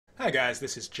Hi guys,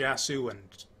 this is Jasu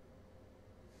and...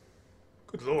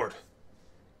 Good lord.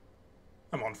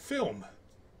 I'm on film.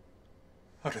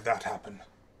 How did that happen?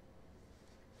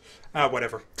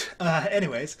 Whatever.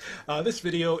 This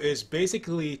video is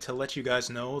basically to let you guys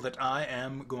know that I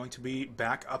am going to be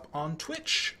back up on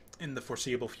Twitch in the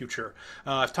foreseeable future.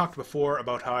 I've talked before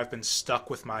about how I've been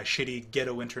stuck with my shitty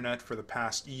ghetto internet for the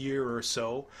past year or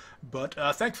so, but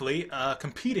thankfully,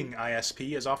 competing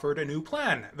ISP has offered a new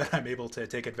plan that I'm able to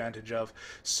take advantage of.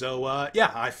 So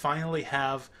yeah, I finally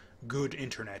have good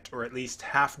internet, or at least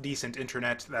half-decent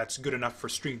internet that's good enough for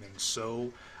streaming.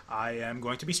 So I am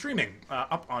going to be streaming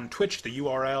up on Twitch. The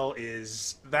URL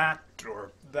is that,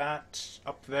 or that,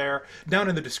 up there, down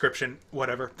in the description,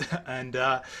 whatever. And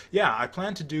yeah, I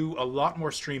plan to do a lot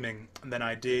more streaming than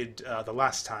I did the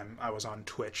last time I was on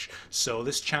Twitch. So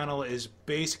this channel is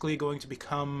basically going to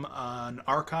become an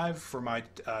archive for my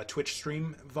Twitch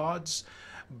stream VODs.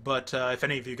 But if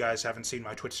any of you guys haven't seen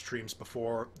my Twitch streams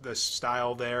before, the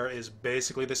style there is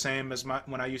basically the same as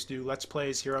when I used to do Let's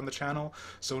Plays here on the channel,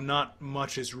 so not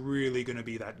much is really going to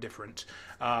be that different.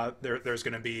 There's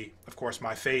going to be, of course,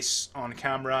 my face on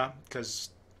camera, because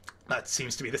that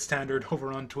seems to be the standard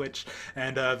over on Twitch,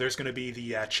 and there's going to be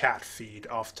the chat feed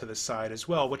off to the side as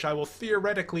well, which I will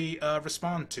theoretically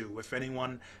respond to if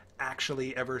anyone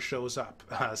actually ever shows up.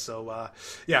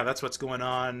 Yeah, that's what's going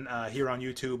on here on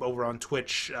YouTube, over on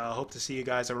Twitch. Hope to see you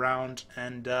guys around.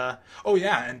 And oh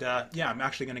yeah, and yeah, I'm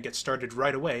actually going to get started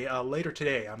right away. Later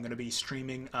today, I'm going to be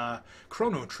streaming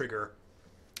Chrono Trigger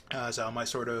as my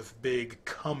sort of big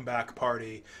comeback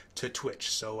party to Twitch.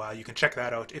 So you can check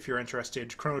that out if you're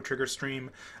interested. Chrono Trigger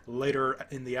stream later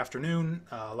in the afternoon.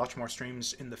 Lots more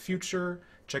streams in the future.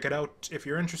 Check it out if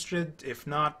you're interested. If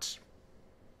not,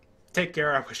 take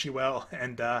care. I wish you well.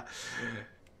 And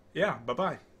yeah,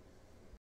 bye-bye.